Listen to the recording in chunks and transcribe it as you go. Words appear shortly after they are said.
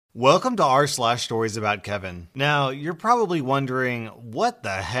Welcome to r/Storiesaboutkevin. Now, you're probably wondering, what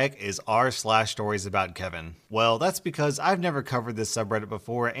the heck is r/Storiesaboutkevin? Well, that's because I've never covered this subreddit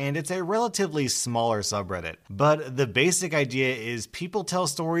before, and it's a relatively smaller subreddit. But the basic idea is people tell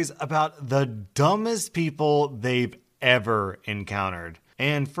stories about the dumbest people they've ever encountered.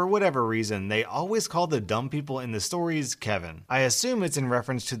 And for whatever reason, they always call the dumb people in the stories Kevin. I assume it's in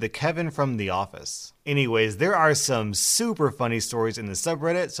reference to the Kevin from The Office. Anyways, there are some super funny stories in the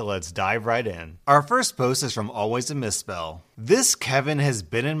subreddit, so let's dive right in. Our first post is from Always a Misspell. This Kevin has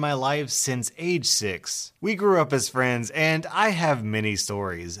been in my life since age 6. We grew up as friends, and I have many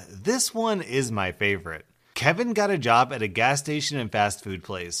stories. This one is my favorite. Kevin got a job at a gas station and fast food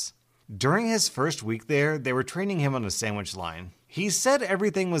place. During his first week there, they were training him on a sandwich line. He said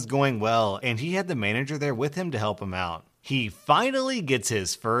everything was going well, and he had the manager there with him to help him out. He finally gets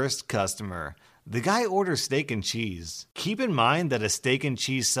his first customer. The guy orders steak and cheese. Keep in mind that a steak and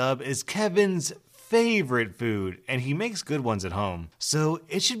cheese sub is Kevin's favorite food, and he makes good ones at home, so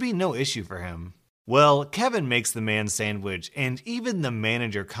it should be no issue for him. Well, Kevin makes the man's sandwich, and even the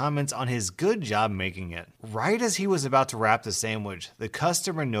manager comments on his good job making it. Right as he was about to wrap the sandwich, the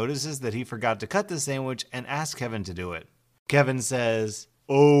customer notices that he forgot to cut the sandwich and asks Kevin to do it. Kevin says,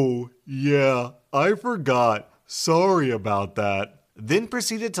 "Oh, yeah, I forgot. Sorry about that." Then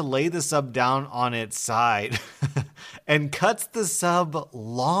proceeded to lay the sub down on its side and cuts the sub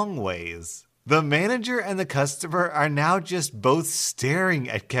long ways. The manager and the customer are now just both staring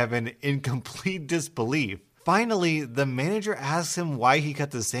at Kevin in complete disbelief. Finally, the manager asks him why he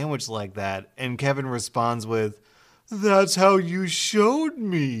cut the sandwich like that, and Kevin responds with, "That's how you showed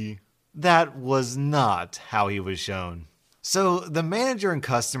me." That was not how he was shown. So the manager and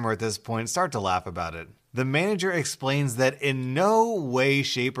customer at this point start to laugh about it. The manager explains that in no way,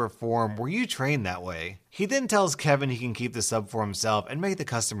 shape, or form were you trained that way. He then tells Kevin he can keep the sub for himself and make the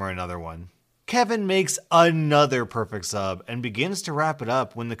customer another one. Kevin makes another perfect sub and begins to wrap it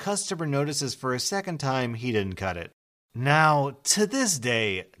up when the customer notices for a second time he didn't cut it. Now, to this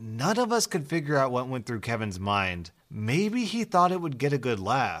day, none of us could figure out what went through Kevin's mind. Maybe he thought it would get a good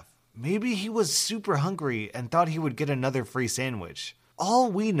laugh. Maybe he was super hungry and thought he would get another free sandwich.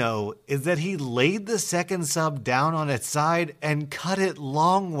 All we know is that he laid the second sub down on its side and cut it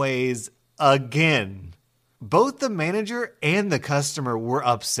long ways again. Both the manager and the customer were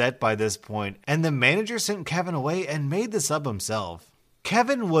upset by this point, and the manager sent Kevin away and made the sub himself.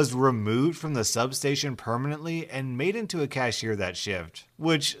 Kevin was removed from the substation permanently and made into a cashier that shift,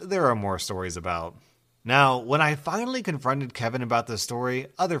 which there are more stories about. Now, when I finally confronted Kevin about the story,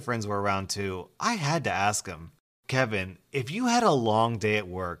 other friends were around too. I had to ask him, "Kevin, if you had a long day at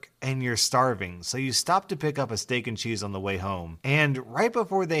work and you're starving, so you stop to pick up a steak and cheese on the way home, and right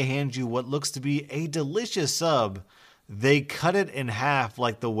before they hand you what looks to be a delicious sub, they cut it in half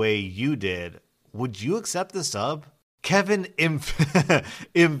like the way you did, would you accept the sub?" Kevin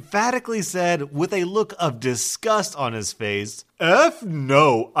emphatically said, with a look of disgust on his face, "F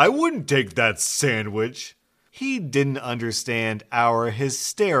no, I wouldn't take that sandwich." He didn't understand our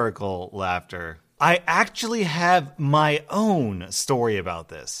hysterical laughter. I actually have my own story about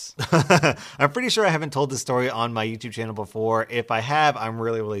this. I'm pretty sure I haven't told this story on my YouTube channel before. If I have, I'm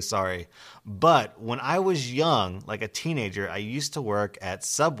really, really sorry. But when I was young, like a teenager, I used to work at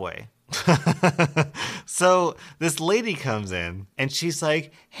Subway. So this lady comes in and she's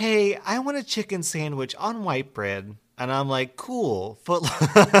like, "Hey, I want a chicken sandwich on white bread." And I'm like, cool, foot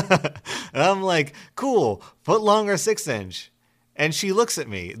long or 6-inch. And she looks at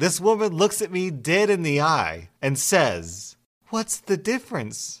me. This woman looks at me dead in the eye and says, "What's the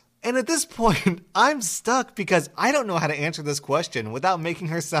difference?" And at this point, I'm stuck because I don't know how to answer this question without making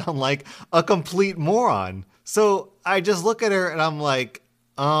her sound like a complete moron. So I just look at her and I'm like,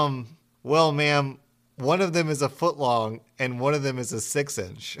 well, ma'am, one of them is a foot long and one of them is a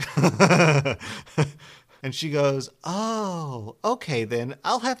 6-inch. And she goes, "Oh, okay then,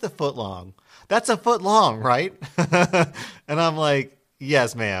 I'll have the foot long. That's a foot long, right?" And I'm like,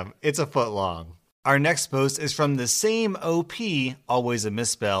 "Yes, ma'am, it's a foot long." Our next post is from the same OP, Always a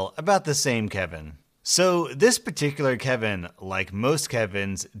Misspell, about the same Kevin. So this particular Kevin, like most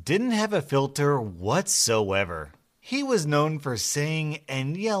Kevins, didn't have a filter whatsoever. He was known for saying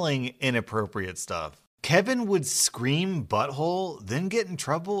and yelling inappropriate stuff. Kevin would scream butthole, then get in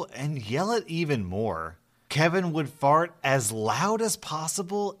trouble and yell it even more. Kevin would fart as loud as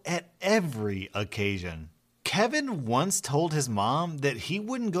possible at every occasion. Kevin once told his mom that he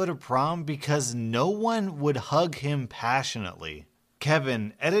wouldn't go to prom because no one would hug him passionately.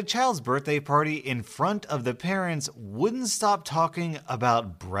 Kevin, at a child's birthday party in front of the parents, wouldn't stop talking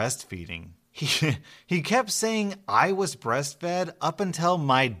about breastfeeding. He kept saying I was breastfed up until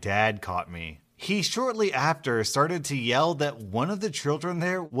my dad caught me. He shortly after started to yell that one of the children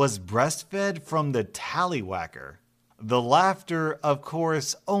there was breastfed from the tallywhacker. The laughter, of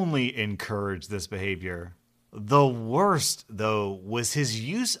course, only encouraged this behavior. The worst, though, was his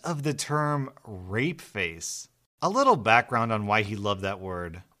use of the term rape face. A little background on why he loved that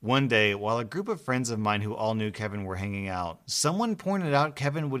word. One day, while a group of friends of mine who all knew Kevin were hanging out, someone pointed out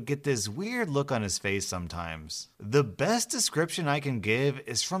Kevin would get this weird look on his face sometimes. The best description I can give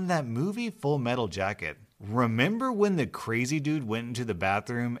is from that movie Full Metal Jacket. Remember when the crazy dude went into the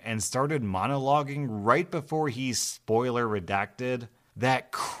bathroom and started monologuing right before he spoiler redacted?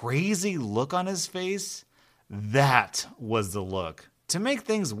 That crazy look on his face? That was the look. To make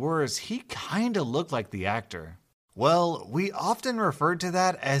things worse, he kinda looked like the actor. Well, we often referred to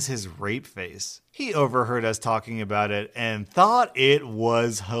that as his rape face. He overheard us talking about it and thought it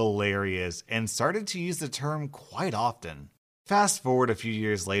was hilarious and started to use the term quite often. Fast forward a few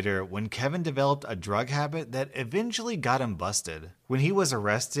years later when Kevin developed a drug habit that eventually got him busted. When he was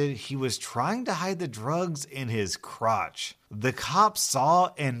arrested, he was trying to hide the drugs in his crotch. The cops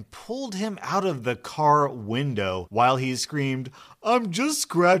saw and pulled him out of the car window while he screamed, "I'm just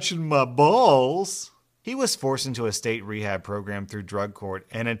scratching my balls." He was forced into a state rehab program through drug court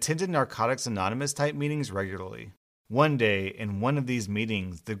and attended Narcotics Anonymous type meetings regularly. One day, in one of these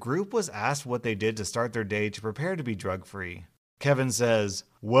meetings, the group was asked what they did to start their day to prepare to be drug-free. Kevin says,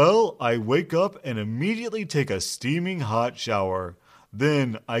 "Well, I wake up and immediately take a steaming hot shower.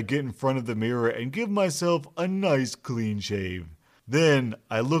 Then I get in front of the mirror and give myself a nice clean shave. Then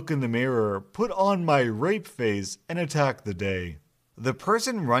I look in the mirror, put on my rape face, and attack the day." The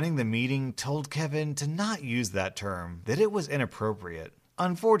person running the meeting told Kevin to not use that term, that it was inappropriate.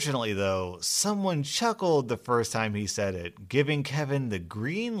 Unfortunately, though, someone chuckled the first time he said it, giving Kevin the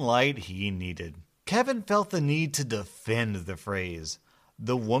green light he needed. Kevin felt the need to defend the phrase.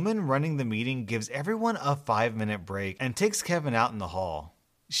 The woman running the meeting gives everyone a 5-minute break and takes Kevin out in the hall.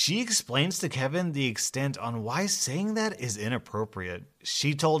 She explains to Kevin the extent on why saying that is inappropriate.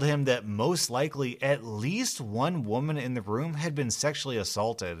 She told him that most likely at least one woman in the room had been sexually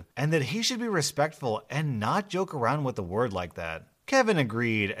assaulted, and that he should be respectful and not joke around with a word like that. Kevin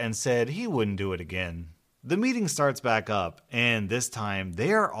agreed and said he wouldn't do it again. The meeting starts back up, and this time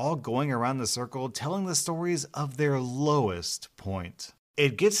they are all going around the circle telling the stories of their lowest point.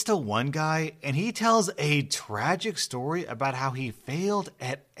 It gets to one guy, and he tells a tragic story about how he failed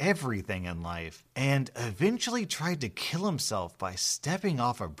at everything in life and eventually tried to kill himself by stepping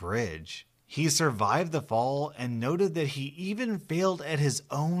off a bridge. He survived the fall and noted that he even failed at his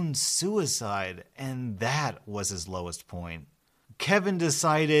own suicide, and that was his lowest point. Kevin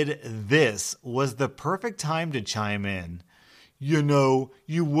decided this was the perfect time to chime in. "You know,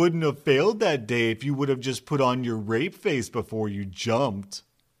 you wouldn't have failed that day if you would have just put on your rape face before you jumped."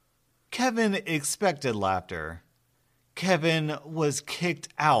 Kevin expected laughter. Kevin was kicked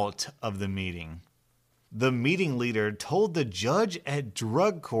out of the meeting. The meeting leader told the judge at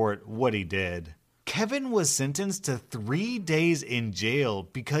drug court what he did. Kevin was sentenced to 3 days in jail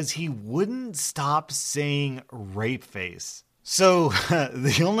because he wouldn't stop saying rape face. So,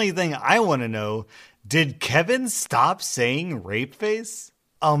 the only thing I want to know, did Kevin stop saying rape face?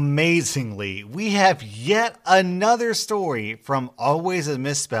 Amazingly, we have yet another story from Always a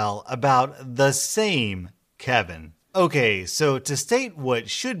Misspell about the same Kevin. Okay, so to state what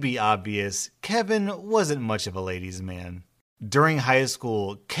should be obvious, Kevin wasn't much of a ladies' man. During high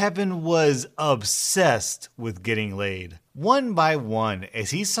school, Kevin was obsessed with getting laid. One by one, as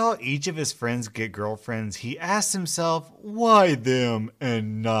he saw each of his friends get girlfriends, he asked himself, why them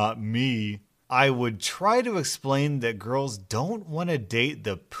and not me? I would try to explain that girls don't want to date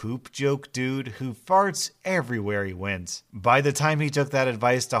the poop joke dude who farts everywhere he went. By the time he took that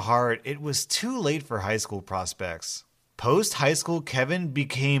advice to heart, it was too late for high school prospects. Post-high school, Kevin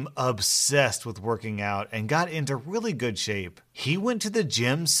became obsessed with working out and got into really good shape. He went to the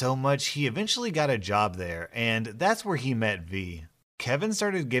gym so much he eventually got a job there, and that's where he met V. Kevin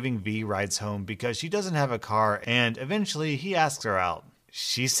started giving V rides home because she doesn't have a car, and eventually he asks her out.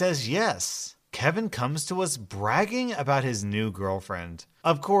 She says yes. Kevin comes to us bragging about his new girlfriend.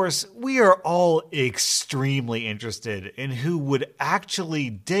 Of course, we are all extremely interested in who would actually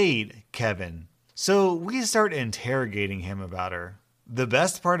date Kevin. So we start interrogating him about her. The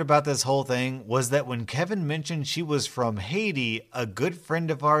best part about this whole thing was that when Kevin mentioned she was from Haiti, a good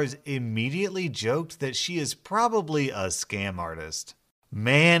friend of ours immediately joked that she is probably a scam artist.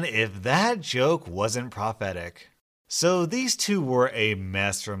 Man, if that joke wasn't prophetic. So these two were a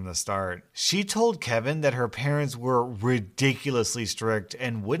mess from the start. She told Kevin that her parents were ridiculously strict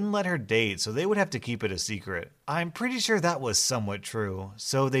and wouldn't let her date, so they would have to keep it a secret. I'm pretty sure that was somewhat true,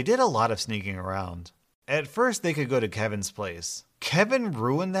 so they did a lot of sneaking around. At first, they could go to Kevin's place. Kevin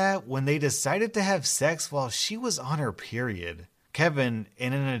ruined that when they decided to have sex while she was on her period. Kevin,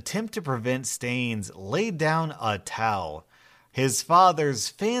 in an attempt to prevent stains, laid down a towel. His father's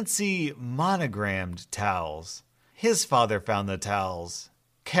fancy monogrammed towels. His father found the towels.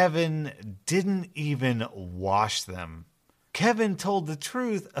 Kevin didn't even wash them. Kevin told the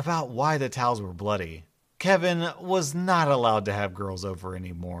truth about why the towels were bloody. Kevin was not allowed to have girls over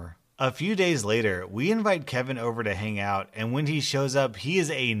anymore. A few days later, we invite Kevin over to hang out, and when he shows up, he is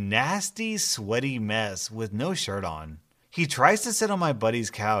a nasty, sweaty mess with no shirt on. He tries to sit on my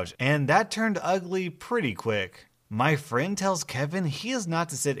buddy's couch, and that turned ugly pretty quick. My friend tells Kevin he is not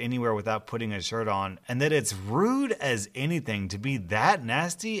to sit anywhere without putting a shirt on, and that it's rude as anything to be that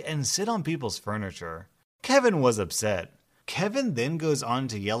nasty and sit on people's furniture. Kevin was upset. Kevin then goes on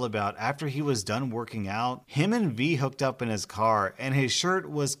to yell about after he was done working out, him and V hooked up in his car and his shirt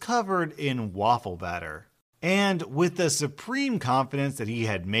was covered in waffle batter. And with the supreme confidence that he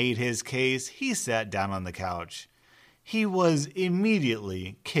had made his case, he sat down on the couch. He was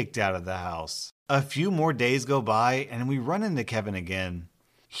immediately kicked out of the house. A few more days go by and we run into Kevin again.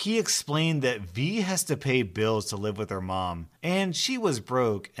 He explained that V has to pay bills to live with her mom, and she was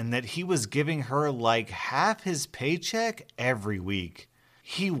broke and that he was giving her like half his paycheck every week.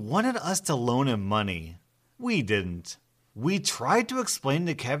 He wanted us to loan him money. We didn't. We tried to explain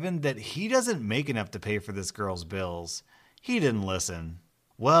to Kevin that he doesn't make enough to pay for this girl's bills. He didn't listen.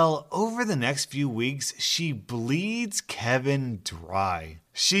 Well, over the next few weeks, she bleeds Kevin dry.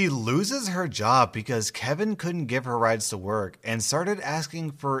 She loses her job because Kevin couldn't give her rides to work and started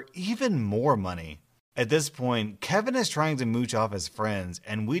asking for even more money. At this point, Kevin is trying to mooch off his friends,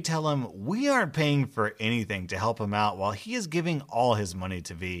 and we tell him we aren't paying for anything to help him out while he is giving all his money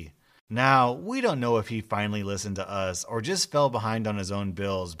to V. Now, we don't know if he finally listened to us or just fell behind on his own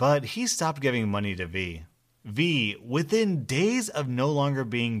bills, but he stopped giving money to V. V, within days of no longer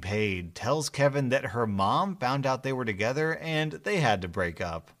being paid, tells Kevin that her mom found out they were together and they had to break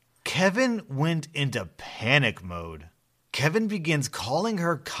up. Kevin went into panic mode. Kevin begins calling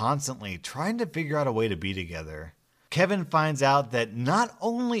her constantly, trying to figure out a way to be together. Kevin finds out that not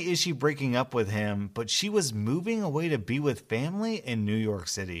only is she breaking up with him, but she was moving away to be with family in New York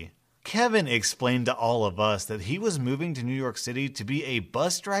City. Kevin explained to all of us that he was moving to New York City to be a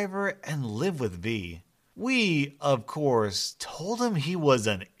bus driver and live with V. We, of course, told him he was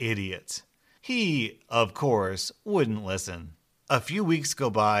an idiot. He, of course, wouldn't listen. A few weeks go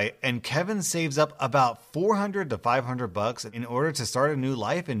by and Kevin saves up about $400 to $500 in order to start a new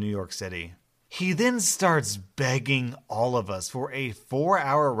life in New York City. He then starts begging all of us for a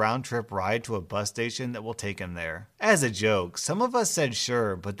 4-hour round-trip ride to a bus station that will take him there. As a joke, some of us said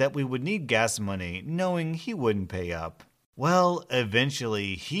sure, but that we would need gas money, knowing he wouldn't pay up. Well,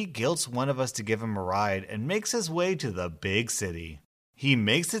 eventually, he guilts one of us to give him a ride and makes his way to the big city. He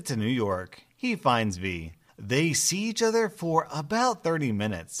makes it to New York. He finds V. They see each other for about 30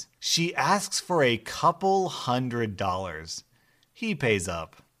 minutes. She asks for a couple $100. He pays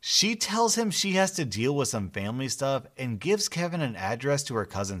up. She tells him she has to deal with some family stuff and gives Kevin an address to her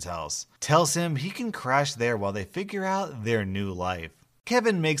cousin's house. Tells him he can crash there while they figure out their new life.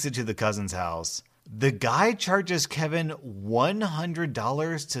 Kevin makes it to the cousin's house. The guy charges Kevin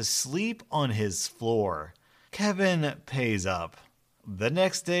 $100 to sleep on his floor. Kevin pays up. The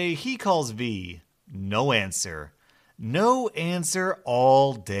next day, he calls V. No answer. No answer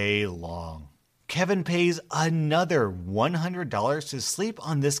all day long. Kevin pays another $100 to sleep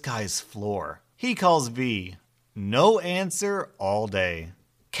on this guy's floor. He calls V. No answer all day.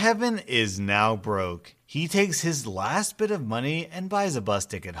 Kevin is now broke. He takes his last bit of money and buys a bus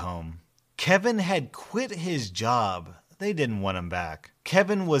ticket home. Kevin had quit his job. They didn't want him back.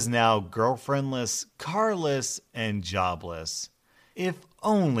 Kevin was now girlfriendless, carless, and jobless. If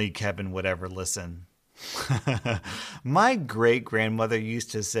only Kevin would ever listen. My great-grandmother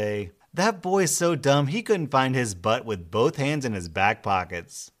used to say, "That boy's so dumb he couldn't find his butt with both hands in his back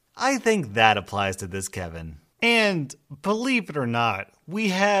pockets." I think that applies to this Kevin. And believe it or not, we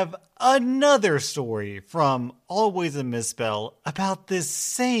have another story from Always a Misspell about this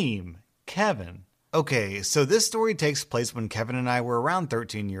same Kevin. Okay, so this story takes place when Kevin and I were around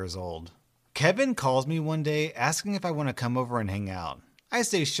 13 years old. Kevin calls me one day asking if I want to come over and hang out. I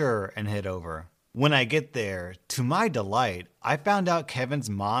say sure and head over. When I get there, to my delight, I found out Kevin's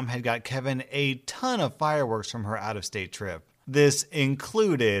mom had got Kevin a ton of fireworks from her out-of-state trip. This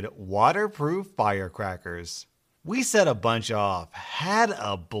included waterproof firecrackers. We set a bunch off, had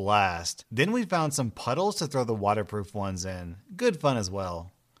a blast. Then we found some puddles to throw the waterproof ones in. Good fun as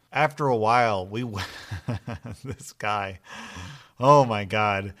well. After a while, this guy, oh my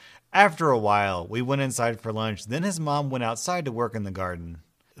God. After a while, we went inside for lunch. Then his mom went outside to work in the garden.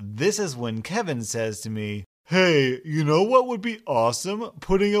 This is when Kevin says to me, "Hey, you know what would be awesome?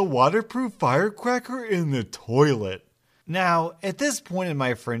 Putting a waterproof firecracker in the toilet." Now, at this point in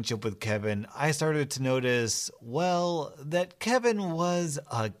my friendship with Kevin, I started to notice, well, that Kevin was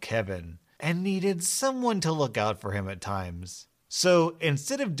a Kevin and needed someone to look out for him at times. So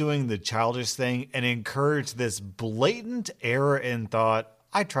instead of doing the childish thing and encourage this blatant error in thought,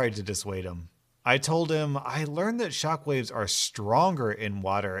 I tried to dissuade him. I told him I learned that shockwaves are stronger in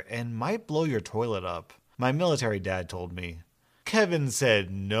water and might blow your toilet up. My military dad told me. Kevin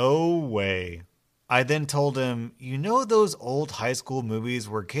said, "No way." I then told him, you know those old high school movies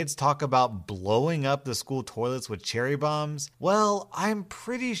where kids talk about blowing up the school toilets with cherry bombs? Well, I'm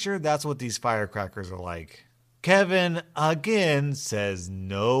pretty sure that's what these firecrackers are like. Kevin, again, says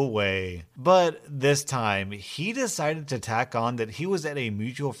no way. But this time, he decided to tack on that he was at a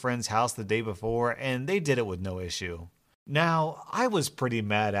mutual friend's house the day before, and they did it with no issue. Now, I was pretty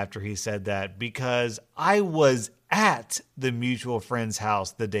mad after he said that because I was at the mutual friend's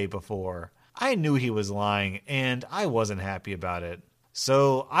house the day before. I knew he was lying, and I wasn't happy about it.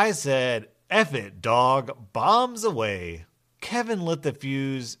 So I said, "F it, dog, bombs away." Kevin lit the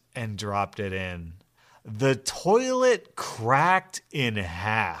fuse and dropped it in. The toilet cracked in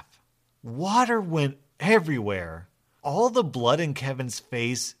half. Water went everywhere. All the blood in Kevin's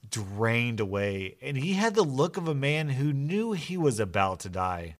face drained away, and he had the look of a man who knew he was about to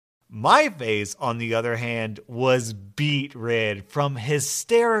die. My face, on the other hand, was beet red from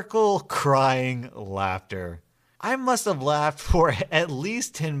hysterical crying laughter. I must have laughed for at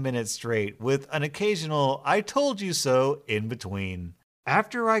least 10 minutes straight, with an occasional "I told you so" in between.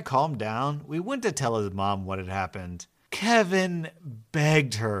 After I calmed down, we went to tell his mom what had happened. Kevin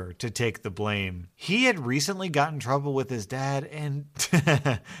begged her to take the blame. He had recently gotten in trouble with his dad and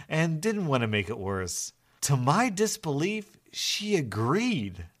didn't want to make it worse. To my disbelief, she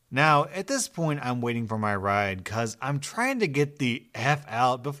agreed. Now, at this point, I'm waiting for my ride because I'm trying to get the F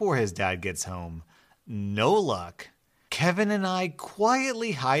out before his dad gets home. No luck. Kevin and I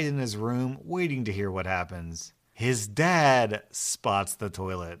quietly hide in his room waiting to hear what happens. His dad spots the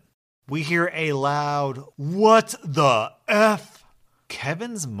toilet. We hear a loud, "What the F?"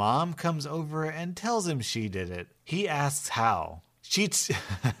 Kevin's mom comes over and tells him she did it. He asks how. She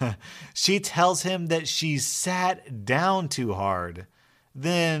tells him that she sat down too hard.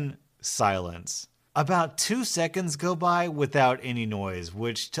 Then silence. About 2 seconds go by without any noise,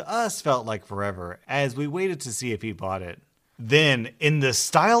 which to us felt like forever, as we waited to see if he bought it. Then, in the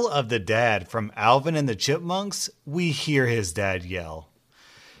style of the dad from Alvin and the Chipmunks, we hear his dad yell,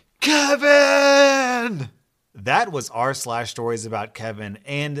 "Kevin!" That was r/stories about Kevin,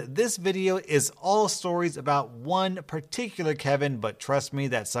 and this video is all stories about one particular Kevin, but trust me,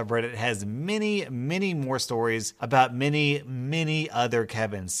 that subreddit has many, many more stories about many, many other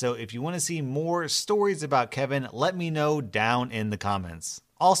Kevins. So if you want to see more stories about Kevin, let me know down in the comments.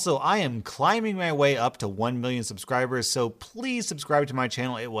 Also, I am climbing my way up to 1 million subscribers, so please subscribe to my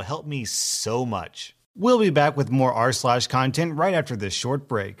channel. It will help me so much. We'll be back with more r/ content right after this short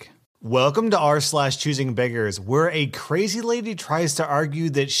break. Welcome to r/Choosingbeggars, where a crazy lady tries to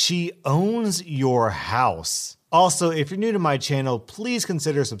argue that she owns your house. Also, if you're new to my channel, please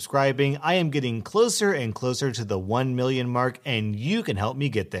consider subscribing. I am getting closer and closer to the 1 million mark, and you can help me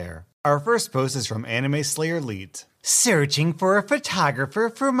get there. Our first post is from Anime Slayer Leet. Searching for a photographer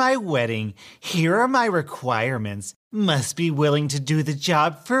for my wedding. Here are my requirements. Must be willing to do the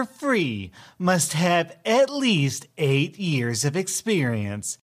job for free. Must have at least 8 years of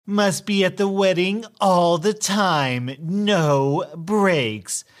experience. Must be at the wedding all the time. No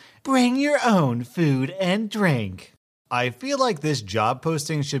breaks. Bring your own food and drink. I feel like this job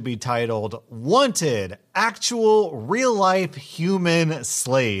posting should be titled, "Wanted, Actual Real-Life Human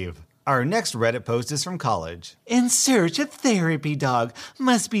Slave." Our next Reddit post is from college. In search of therapy dog.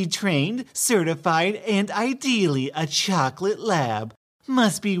 Must be trained, certified, and ideally a chocolate lab.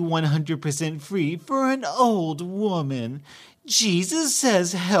 Must be 100% free for an old woman. Jesus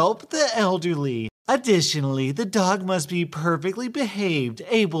says help the elderly. Additionally, the dog must be perfectly behaved,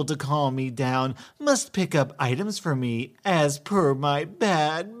 able to calm me down, must pick up items for me as per my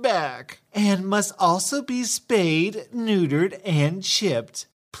bad back, and must also be spayed, neutered, and chipped.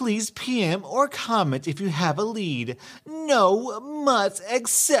 Please PM or comment if you have a lead. No mutts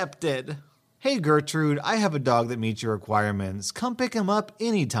accepted. Hey Gertrude, I have a dog that meets your requirements. Come pick him up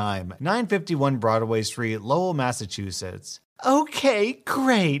anytime. 951 Broadway Street, Lowell, Massachusetts. Okay,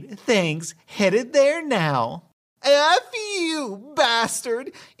 great, thanks. Headed there now. F you,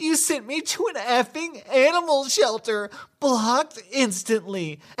 bastard! You sent me to an effing animal shelter! Blocked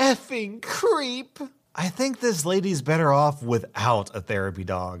instantly! Effing creep! I think this lady's better off without a therapy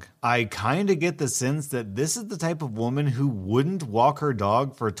dog. I kinda get the sense that this is the type of woman who wouldn't walk her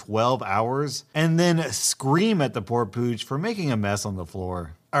dog for 12 hours and then scream at the poor pooch for making a mess on the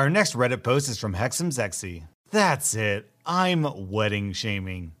floor. Our next Reddit post is from Hexam Sexy. That's it. I'm wedding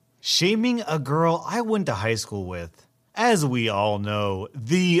shaming. Shaming a girl I went to high school with. As we all know,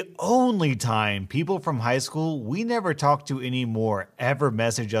 the only time people from high school we never talk to anymore ever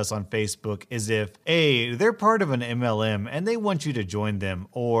message us on Facebook is if A, they're part of an MLM and they want you to join them,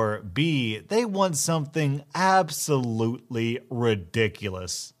 or B, they want something absolutely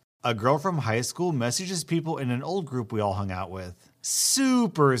ridiculous. A girl from high school messages people in an old group we all hung out with.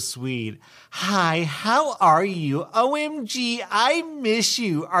 Super sweet. Hi, how are you? OMG, I miss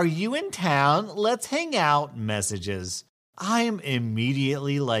you. Are you in town? Let's hang out. Messages. I'm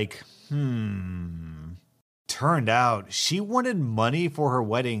immediately like, Turned out she wanted money for her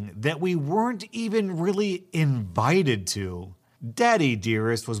wedding that we weren't even really invited to. Daddy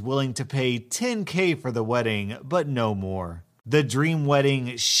Dearest was willing to pay $10,000 for the wedding, but no more. The dream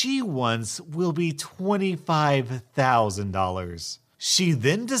wedding she wants will be $25,000. She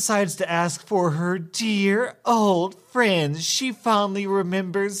then decides to ask for her dear old friends she fondly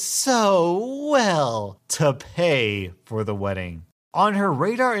remembers so well to pay for the wedding. On her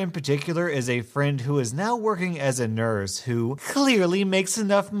radar in particular is a friend who is now working as a nurse who clearly makes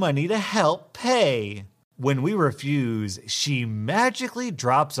enough money to help pay. When we refuse, she magically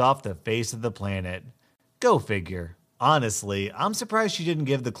drops off the face of the planet. Go figure. Honestly, I'm surprised she didn't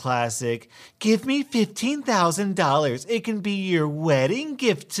give the classic, give me $15,000, it can be your wedding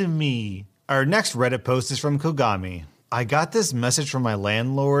gift to me. Our next Reddit post is from Kogami. I got this message from my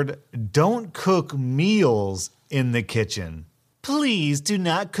landlord, don't cook meals in the kitchen. Please do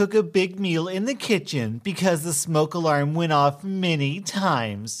not cook a big meal in the kitchen because the smoke alarm went off many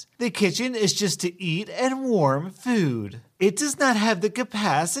times. The kitchen is just to eat and warm food. It does not have the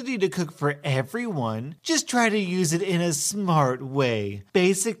capacity to cook for everyone. Just try to use it in a smart way.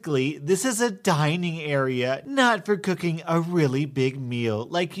 Basically, this is a dining area, not for cooking a really big meal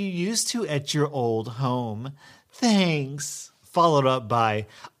like you used to at your old home. Thanks. Followed up by,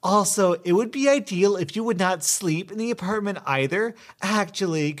 also, it would be ideal if you would not sleep in the apartment either.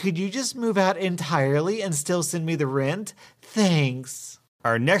 Actually, could you just move out entirely and still send me the rent? Thanks.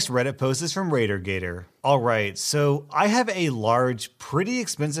 Our next Reddit post is from RaiderGator. Alright, so I have a large, pretty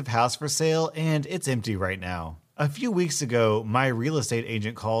expensive house for sale and it's empty right now. A few weeks ago, my real estate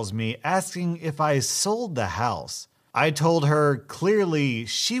agent calls me asking if I sold the house. I told her clearly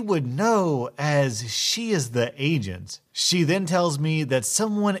she would know as she is the agent. She then tells me that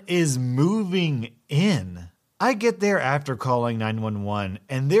someone is moving in. I get there after calling 911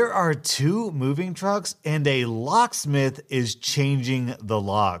 and there are 2 moving trucks and a locksmith is changing the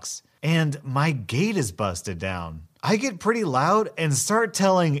locks. And my gate is busted down. I get pretty loud and start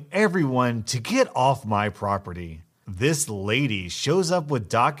telling everyone to get off my property. This lady shows up with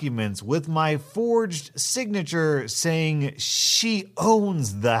documents with my forged signature saying she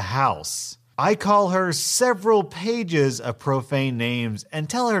owns the house. I call her several pages of profane names and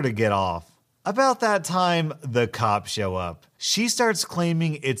tell her to get off. About that time, the cops show up. She starts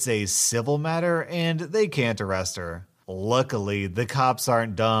claiming it's a civil matter and they can't arrest her. Luckily, the cops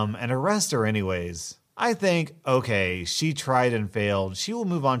aren't dumb and arrest her anyways. I think, okay, she tried and failed. She will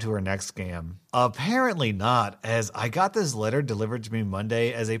move on to her next scam. Apparently not, as I got this letter delivered to me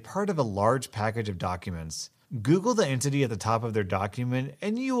Monday as a part of a large package of documents. Google the entity at the top of their document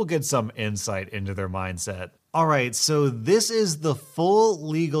and you will get some insight into their mindset. Alright, so this is the full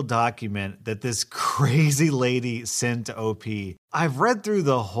legal document that this crazy lady sent to OP. I've read through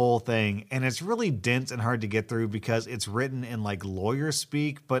the whole thing and it's really dense and hard to get through because it's written in like lawyer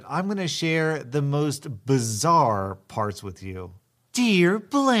speak, but I'm going to share the most bizarre parts with you. Dear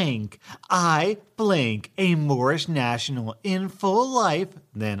blank, I blank, a Moorish national in full life,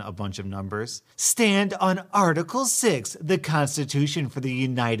 then a bunch of numbers, stand on Article 6, the Constitution for the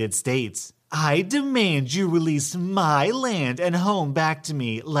United States. I demand you release my land and home back to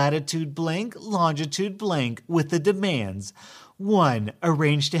me, latitude blank, longitude blank, with the demands. 1.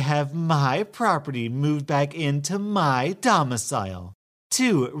 Arrange to have my property moved back into my domicile.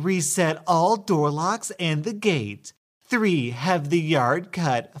 2. Reset all door locks and the gate. 3. Have the yard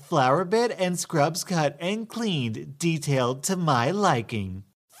cut, flower bed and scrubs cut and cleaned, detailed to my liking.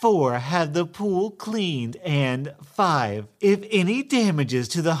 4. Have the pool cleaned. And 5. If any damages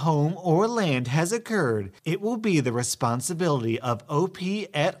to the home or land has occurred, it will be the responsibility of OP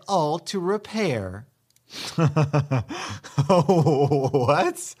et al. To repair.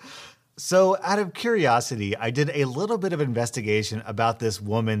 What? So, out of curiosity, I did a little bit of investigation about this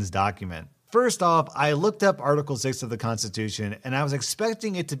woman's document. First off, I looked up Article 6 of the Constitution, and I was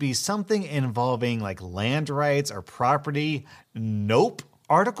expecting it to be something involving like land rights or property. Nope.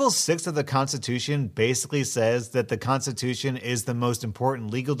 Article 6 of the Constitution basically says that the Constitution is the most important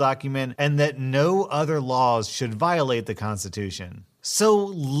legal document and that no other laws should violate the Constitution. So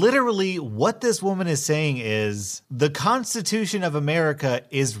literally what this woman is saying is the Constitution of America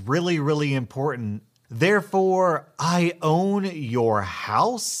is really, really important. Therefore, I own your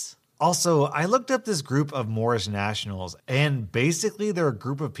house? Also, I looked up this group of Moorish nationals, and basically they're a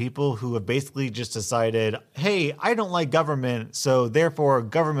group of people who have basically just decided, hey, I don't like government, so therefore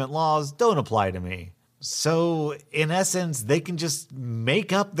government laws don't apply to me. So, in essence, they can just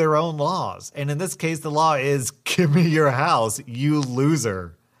make up their own laws. And in this case, the law is, give me your house, you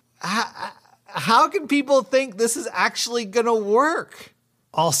loser. How can people think this is actually gonna work?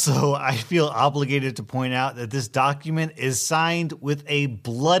 Also, I feel obligated to point out that this document is signed with a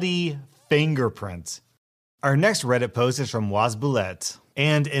bloody fingerprint. Our next Reddit post is from Wazboulet.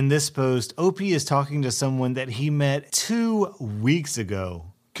 And in this post, OP is talking to someone that he met 2 weeks ago.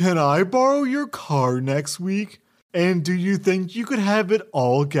 Can I borrow your car next week? And do you think you could have it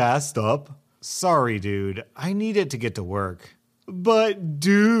all gassed up? Sorry, dude. I need it to get to work. But,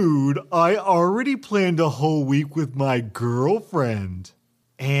 dude, I already planned a whole week with my girlfriend.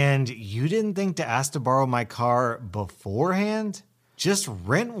 And you didn't think to ask to borrow my car beforehand? Just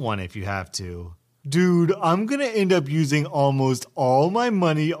rent one if you have to. Dude, I'm gonna end up using almost all my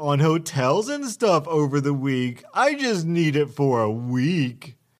money on hotels and stuff over the week. I just need it for a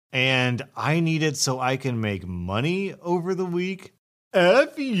week. And I need it so I can make money over the week?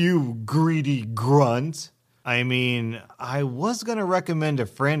 F you, greedy grunt. I mean, I was gonna recommend a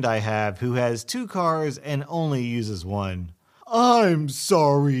friend I have who has 2 cars and only uses one. I'm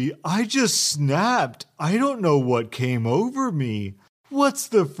sorry, I just snapped. I don't know what came over me. What's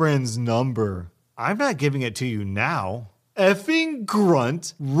the friend's number? I'm not giving it to you now. Effing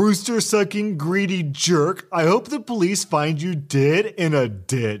grunt, rooster-sucking greedy jerk. I hope the police find you dead in a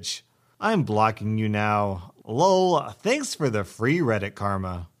ditch. I'm blocking you now. Lol, thanks for the free Reddit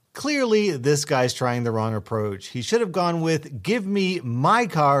karma. Clearly, this guy's trying the wrong approach. He should have gone with, give me my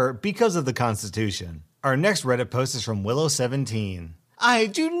car because of the Constitution. Our next Reddit post is from Willow17. I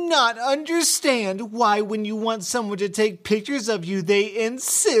do not understand why when you want someone to take pictures of you, they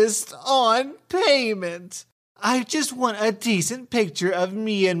insist on payment. I just want a decent picture of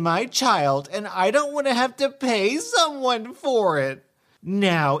me and my child, and I don't want to have to pay someone for it.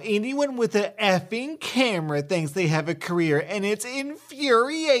 Now, anyone with an effing camera thinks they have a career, and it's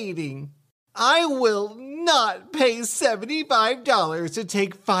infuriating. I will not pay $75 to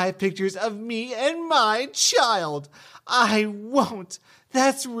take 5 pictures of me and my child. I won't.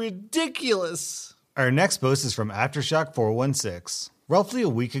 That's ridiculous. Our next post is from Aftershock416. Roughly a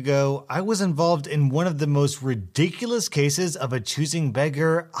week ago, I was involved in one of the most ridiculous cases of a choosing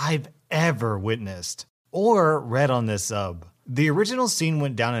beggar I've ever witnessed or read on this sub. The original scene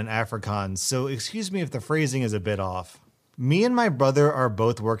went down in Afrikaans, so excuse me if the phrasing is a bit off. Me and my brother are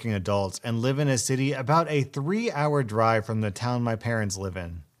both working adults and live in a city about a 3-hour drive from the town my parents live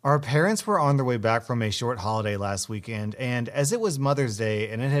in. Our parents were on their way back from a short holiday last weekend, and as it was Mother's Day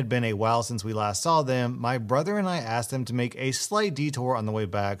and it had been a while since we last saw them, my brother and I asked them to make a slight detour on the way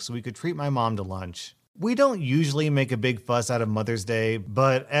back so we could treat my mom to lunch. We don't usually make a big fuss out of Mother's Day,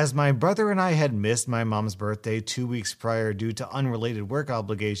 but as my brother and I had missed my mom's birthday 2 weeks prior due to unrelated work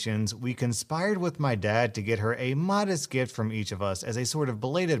obligations, we conspired with my dad to get her a modest gift from each of us as a sort of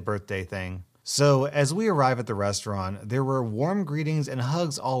belated birthday thing. So, as we arrive at the restaurant, there were warm greetings and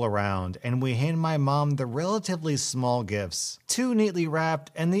hugs all around, and we hand my mom the relatively small gifts, 2 neatly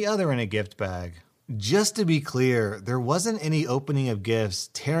wrapped and the other in a gift bag. Just to be clear, there wasn't any opening of gifts,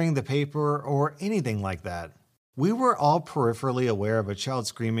 tearing the paper, or anything like that. We were all peripherally aware of a child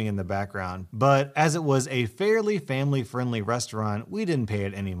screaming in the background, but as it was a fairly family-friendly restaurant, we didn't pay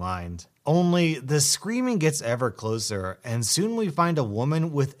it any mind. Only the screaming gets ever closer, and soon we find a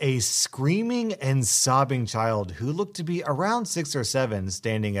woman with a screaming and sobbing child who looked to be around 6 or 7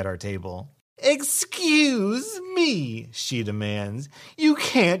 standing at our table. Excuse me, she demands. You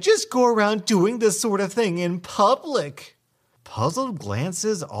can't just go around doing this sort of thing in public. Puzzled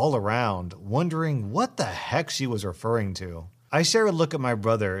glances all around, wondering what the heck she was referring to. I share a look at my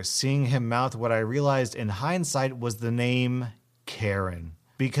brother, seeing him mouth what I realized in hindsight was the name Karen.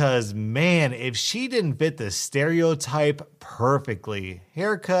 because man, if she didn't fit the stereotype perfectly,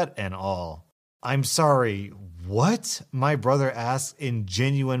 haircut and all. I'm sorry, what? My brother asks in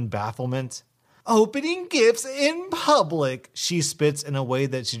genuine bafflement. Opening gifts in public, she spits in a way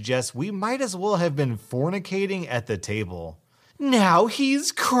that suggests we might as well have been fornicating at the table. Now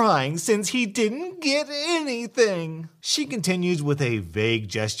he's crying since he didn't get anything. She continues with a vague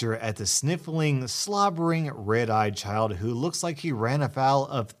gesture at the sniffling, slobbering, red-eyed child who looks like he ran afoul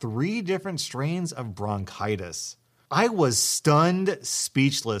of 3 different strains of bronchitis. I was stunned,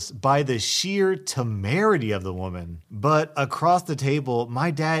 speechless by the sheer temerity of the woman. But across the table, my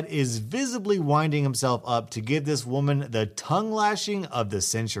dad is visibly winding himself up to give this woman the tongue lashing of the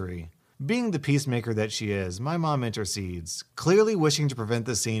century. Being the peacemaker that she is, my mom intercedes, clearly wishing to prevent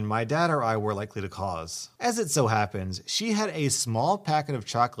the scene my dad or I were likely to cause. As it so happens, she had a small packet of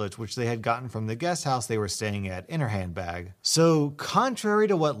chocolates which they had gotten from the guest house they were staying at in her handbag. So, contrary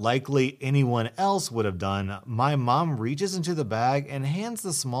to what likely anyone else would have done, my mom reaches into the bag and hands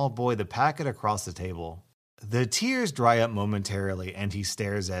the small boy the packet across the table. The tears dry up momentarily and he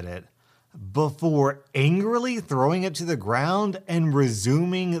stares at it, before angrily throwing it to the ground and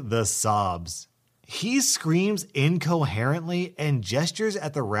resuming the sobs. He screams incoherently and gestures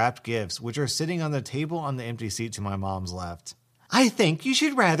at the wrapped gifts which are sitting on the table on the empty seat to my mom's left. I think you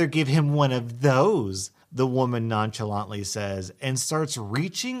should rather give him one of those, the woman nonchalantly says, and starts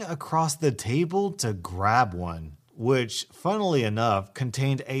reaching across the table to grab one, which, funnily enough,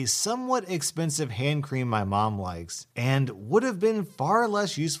 contained a somewhat expensive hand cream my mom likes, and would have been far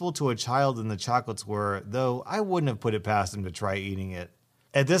less useful to a child than the chocolates were, though I wouldn't have put it past him to try eating it.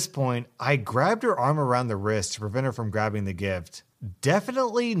 At this point, I grabbed her arm around the wrist to prevent her from grabbing the gift.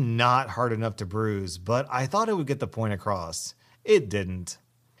 Definitely not hard enough to bruise, but I thought it would get the point across. It didn't.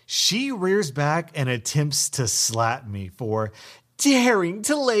 She rears back and attempts to slap me for daring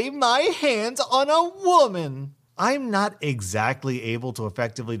to lay my hands on a woman. I'm not exactly able to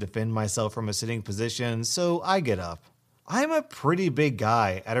effectively defend myself from a sitting position, so I get up. I'm a pretty big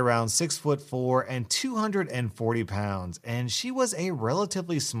guy at around 6'4" and 240 pounds, and she was a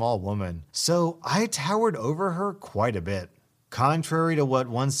relatively small woman, so I towered over her quite a bit. Contrary to what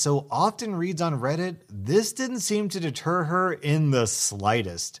one so often reads on Reddit, this didn't seem to deter her in the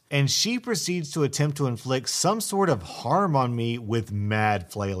slightest, and she proceeds to attempt to inflict some sort of harm on me with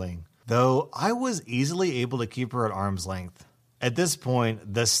mad flailing, though I was easily able to keep her at arm's length. At this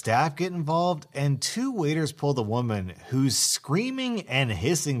point, the staff get involved and 2 waiters pull the woman, who's screaming and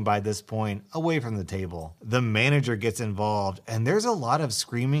hissing by this point, away from the table. The manager gets involved, and there's a lot of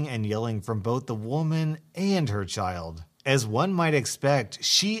screaming and yelling from both the woman and her child. As one might expect,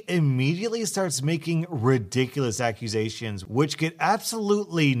 she immediately starts making ridiculous accusations which get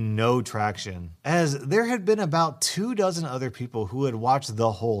absolutely no traction, as there had been about 24 other people who had watched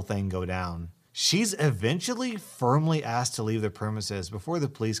the whole thing go down. She's eventually firmly asked to leave the premises before the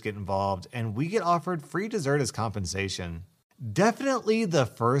police get involved, and we get offered free dessert as compensation. Definitely the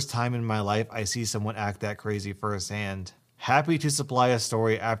first time in my life I see someone act that crazy firsthand. Happy to supply a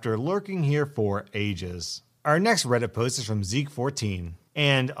story after lurking here for ages. Our next Reddit post is from Zeke14.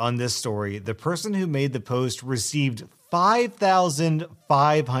 And on this story, the person who made the post received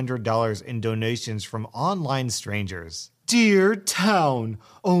 $5,500 in donations from online strangers. Dear town,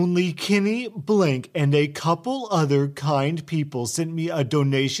 only Kenny, Blank, and a couple other kind people sent me a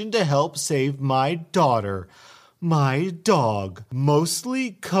donation to help save my daughter. My dog.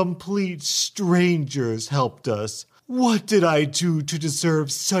 Mostly complete strangers helped us. What did I do to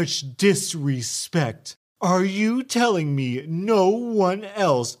deserve such disrespect? Are you telling me no one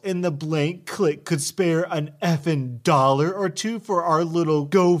else in the Blank clique could spare an effing $1 or $2 for our little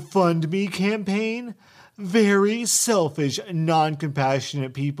GoFundMe campaign? Very selfish,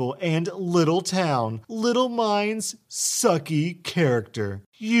 non-compassionate people and little town, little minds, sucky character.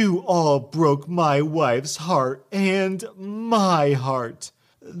 You all broke my wife's heart and my heart.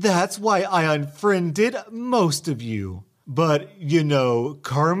 That's why I unfriended most of you. But, you know,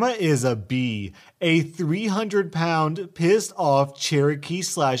 karma is a bee, a 300-pound pissed-off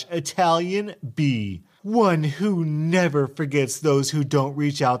Cherokee/Italian bee. One who never forgets those who don't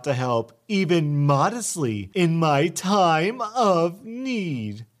reach out to help, even modestly, in my time of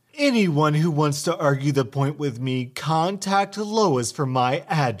need. Anyone who wants to argue the point with me, contact Lois for my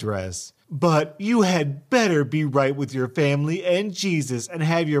address. But you had better be right with your family and Jesus and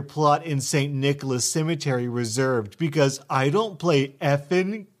have your plot in St. Nicholas Cemetery reserved, because I don't play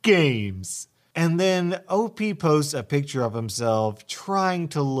effing games. And then OP posts a picture of himself trying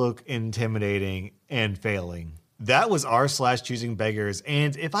to look intimidating and failing. That was r/choosingbeggars,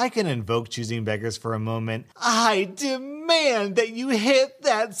 and if I can invoke Choosing Beggars for a moment, I demand that you hit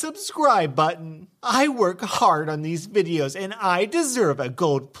that subscribe button. I work hard on these videos and I deserve a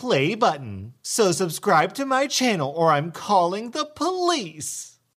gold play button. So subscribe to my channel or I'm calling the police.